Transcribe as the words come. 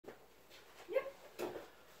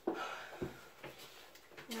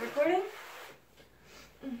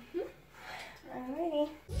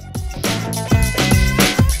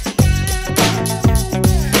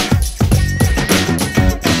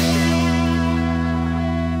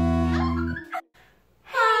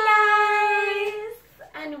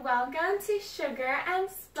to Sugar and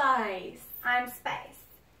Spice. I'm Spice.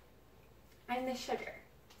 I'm the sugar.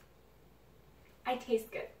 I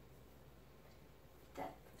taste good.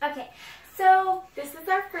 Okay, so this is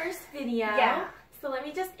our first video. Yeah. So let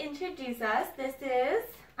me just introduce us. This is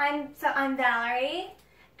I'm Valerie,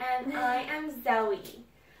 and I am Zoe.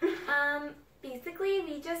 Basically,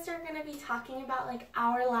 we just are gonna be talking about like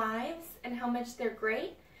our lives and how much they're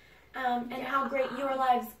great, and how great your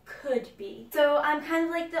lives could be. So I'm kind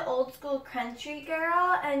of like the old school country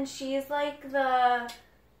girl, and she's like the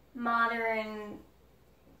modern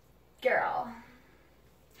girl.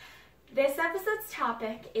 This episode's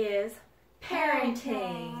topic is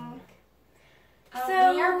parenting.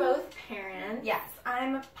 So we are both parents. Yes,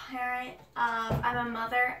 I'm a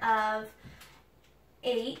mother of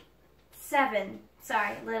 7.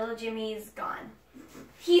 Sorry, little Jimmy's gone.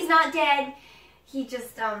 He's not dead. He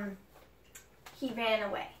just, he ran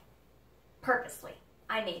away. Purposely.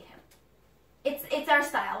 I made him. It's our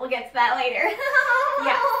style. We'll get to that later.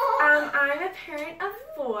 Yeah. I'm a parent of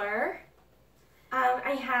 4.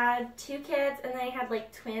 I had 2 kids, and then I had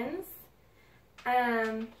like twins.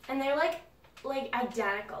 And they're like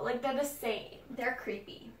identical. Like they're the same. They're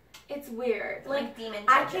creepy. It's weird. Like demon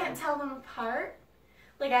I children. can't tell them apart.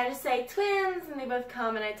 Like I just say twins, and they both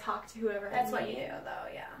come, and I talk to whoever. That's what you do, though.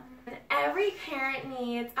 Yeah. And every parent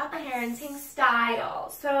needs a parenting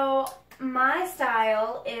style. So my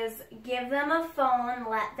style is give them a phone,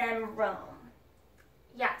 let them roam.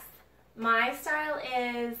 Yes. My style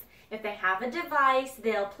is if they have a device,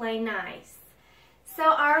 they'll play nice. So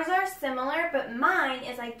ours are similar, but mine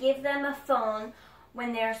is I give them a phone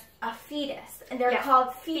when there's a fetus. And they're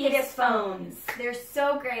called fetus phones. They're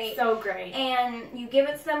so great. So great. And you give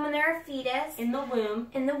it to them when they're a fetus. In the womb.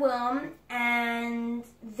 In the womb. And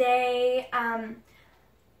they,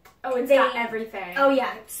 it's got everything. Oh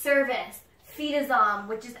yeah, service. Fetism,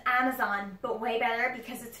 which is Amazon, but way better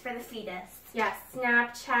because it's for the fetus. Yes,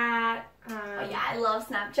 Snapchat. Oh yeah, I love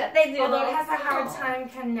Snapchat. They do. Although it has a hard time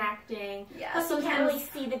connecting. Yeah, plus you can't really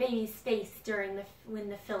see the baby's face when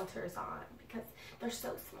the filter's on because they're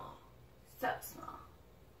so small. So small,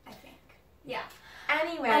 I think. Yeah.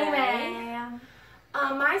 Anyway.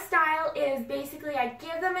 My style is basically I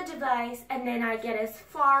give them a device and then I get as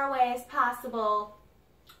far away as possible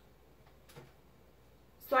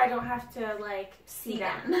so I don't have to like see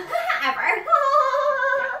them ever.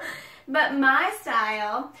 But my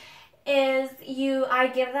style is I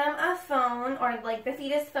give them a phone or like the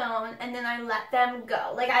fetus phone and then I let them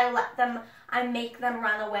go. Like I make them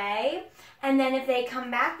run away. And then if they come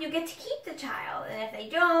back, you get to keep the child. And if they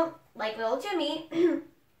don't, like little Jimmy.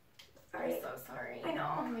 I'm so sorry. I know.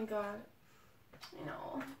 Oh my god. I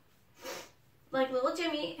know. Like little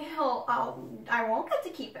Jimmy, I won't get to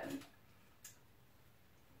keep him.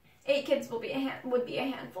 8 kids would be a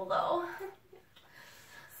handful though.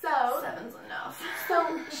 So 7's enough.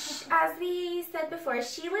 So as we said before,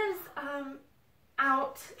 she lives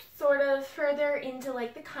out sort of further into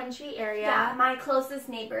like the country area. Yeah, my closest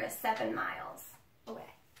neighbor is 7 miles away.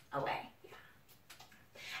 Yeah.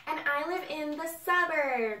 And I live in the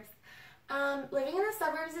suburbs. Living in the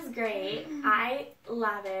suburbs is great. I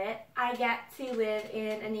love it. I get to live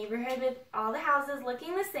in a neighborhood with all the houses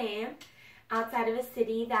looking the same outside of a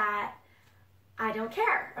city that I don't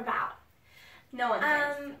care about. No one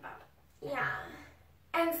cares about it. Yeah.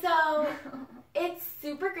 And so it's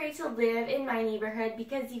super great to live in my neighborhood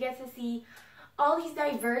because you get to see all these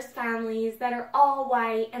diverse families that are all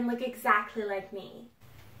white and look exactly like me.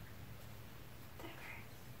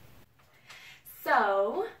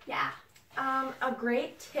 So, yeah. A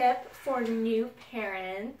great tip for new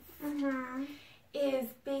parents is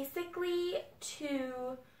basically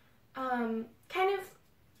to kind of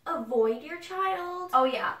avoid your child. Oh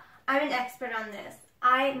yeah, I'm an expert on this.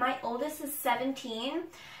 My oldest is 17,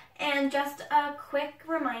 and just a quick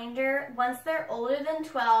reminder, once they're older than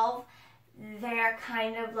 12, they're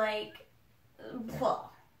kind of like,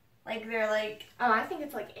 they're like... Oh, I think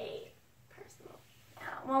it's like 8, personally. Yeah,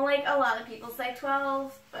 well, like, a lot of people say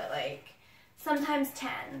 12, but like, sometimes 10.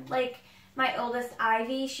 Like, my oldest,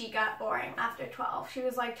 Ivy, she got boring after 12. She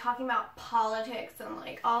was like talking about politics and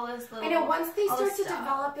like all this little... I know, once they start to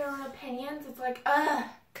develop their own opinions, it's like, ugh.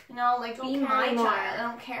 You know, like, be my anymore. child. I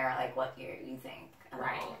don't care, like, what you think.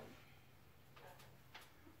 Right.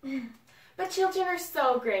 But children are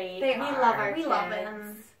so great. We love our kids. We love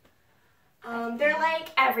them. They're like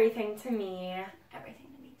everything to me. Everything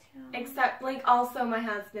to me, too. Except, like, also my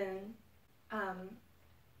husband.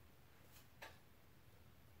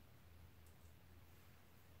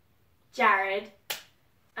 Jared.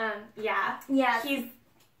 Yeah. Yes.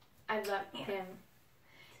 I love him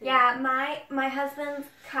Yeah, my husband's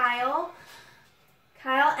Kyle,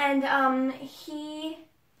 and he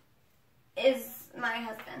is my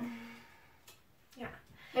husband. Yeah.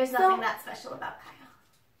 There's nothing that special about Kyle.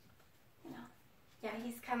 You know. Yeah,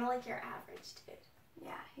 he's kind of like your average dude.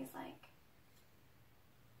 Yeah, he's like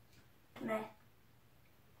meh.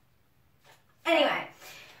 Anyway,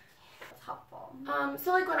 it's helpful.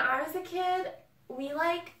 So like when I was a kid, we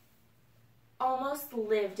like almost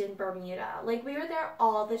lived in Bermuda. Like we were there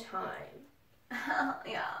all the time.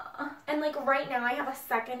 Yeah. And like right now I have a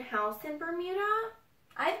second house in Bermuda.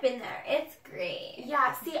 I've been there. It's great.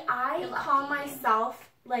 Yeah, see, I You're call lucky.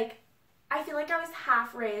 myself like, I feel like I was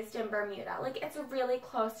half raised in Bermuda. Like it's really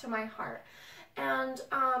close to my heart. And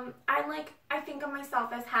I think of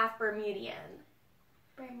myself as half Bermudian.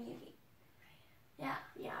 Bermuda. Yeah.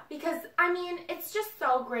 Yeah, because I mean, it's just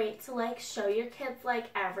so great to like show your kids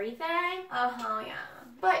like everything. Yeah.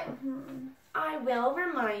 But I will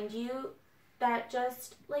remind you that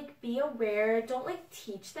just like be aware, don't like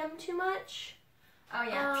teach them too much. Oh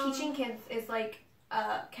yeah, teaching kids is like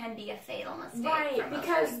can be a fatal mistake. Right, for most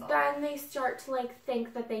because people. then they start to like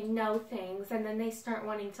think that they know things, and then they start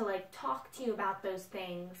wanting to like talk to you about those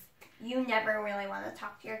things. You never really want to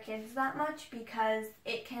talk to your kids that much because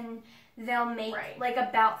they'll make like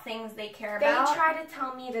about things they care about. They try to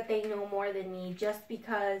tell me that they know more than me just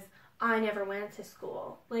because I never went to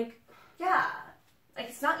school. Like, yeah, like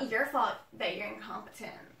it's not your fault that you're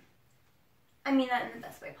incompetent. I mean that in the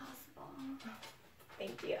best way possible.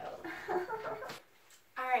 thank you.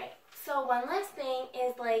 Alright, so one last thing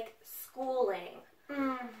is like schooling.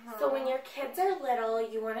 So when your kids are little,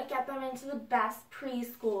 you want to get them into the best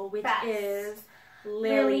preschool, which is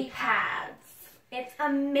Lily Pads. It's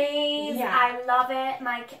amazing. Yeah. I love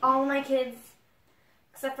it. All my kids,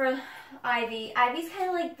 except for Ivy. Ivy's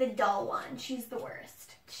kind of like the dull one. She's the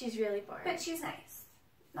worst. She's really boring. But she's nice.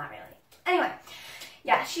 Not really. Anyway,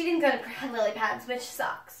 yeah, she didn't go to Lily Pads, which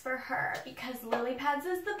sucks for her because Lily Pads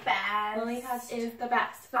is the best. Lily Pads is the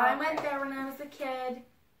best. So I went there when I was a kid.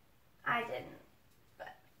 I didn't.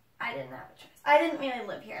 But I didn't have a choice. I didn't really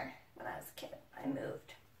live here when I was a kid. I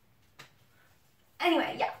moved.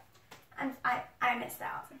 Anyway, yeah. I missed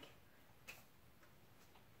out.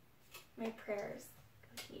 My prayers go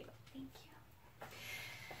to you. Thank you.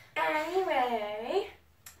 Anyway,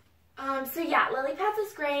 so yeah, Lily Pads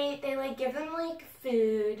is great. They like give them like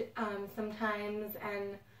food sometimes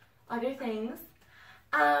and other things.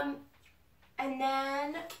 And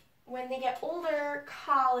then when they get older,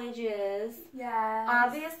 colleges. Yes.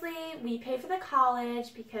 Obviously, we pay for the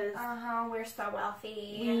college because we're so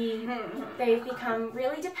wealthy. they've become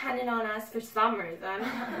really dependent on us for some reason.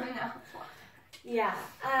 No. Yeah.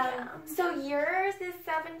 So yours is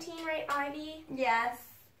 17, right, Ivy? Yes.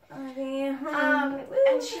 Ivy.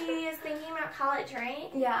 And she is thinking about college,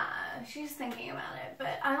 right? Yeah, she's thinking about it,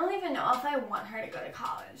 but I don't even know if I want her to go to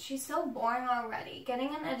college. She's so boring already.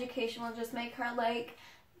 Getting an education will just make her like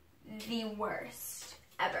the worst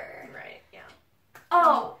ever. Right, yeah.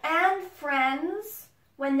 Oh, and friends.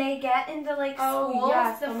 When they get into like schools,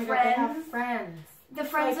 yes. the God, friends, they have friends. the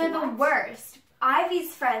friends Like are the what? worst.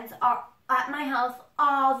 Ivy's friends are at my house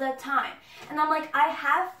all the time, and I'm like, I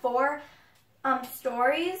have 4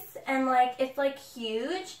 stories, and like it's like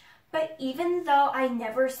huge. But even though I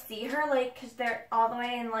never see her, like, cause they're all the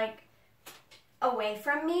way in like away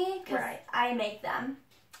from me, cause I make them.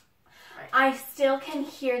 I still can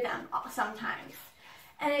hear them sometimes.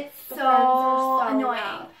 And it's so annoying.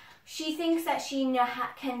 Loud. She thinks that she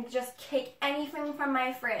can just take anything from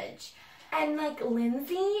my fridge. And like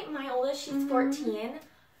Lindsay, my oldest, she's 14.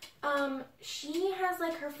 She has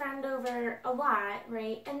like her friend over a lot,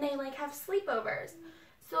 right? And they like have sleepovers.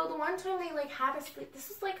 So the one time they like had this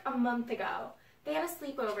was like a month ago. They had a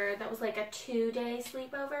sleepover that was like a 2-day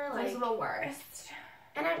sleepover. Like, Those are the worst.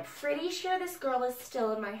 And I'm pretty sure this girl is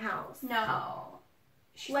still in my house. No.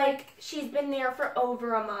 She's been there for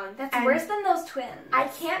over a month. That's worse than those twins. I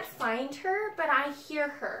can't find her, but I hear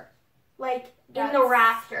her. Like, in the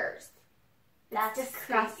rafters. That's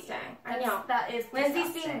disgusting. Creepy. I know. That is Lindsay's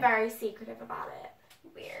disgusting. being very secretive about it.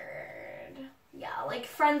 Weird. Yeah, like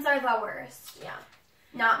friends are the worst. Yeah.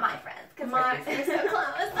 Not my friends, because my friends are so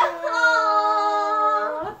close.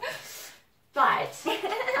 But,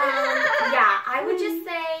 yeah, I would just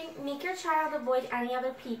say make your child avoid any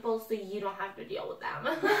other people so you don't have to deal with them.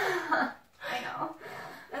 I know.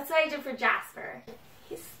 That's what I did for Jasper.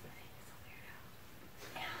 He's a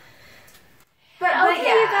weirdo. Yeah. But okay,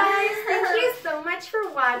 you guys, thank you so much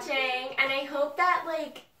for watching, and I hope that,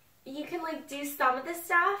 like, you can, like, do some of the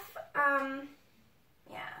stuff,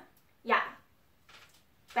 yeah,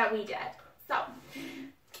 that we did. So,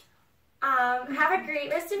 Have a great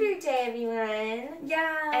rest of your day, everyone.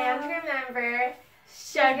 Yeah. And remember,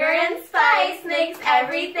 sugar and spice makes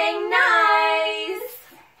everything nice.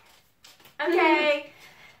 Okay.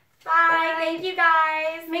 Bye. Thank you,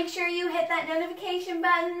 guys. Make sure you hit that notification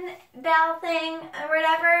button, bell thing, or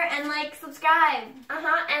whatever, and like, subscribe.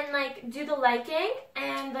 And like do the liking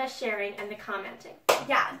and the sharing and the commenting.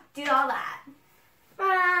 Yeah, do all that.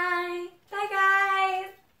 Bye. Bye,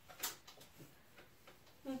 guys.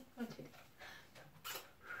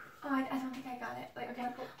 Oh, I don't think I got it. Wait, okay.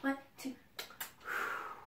 1,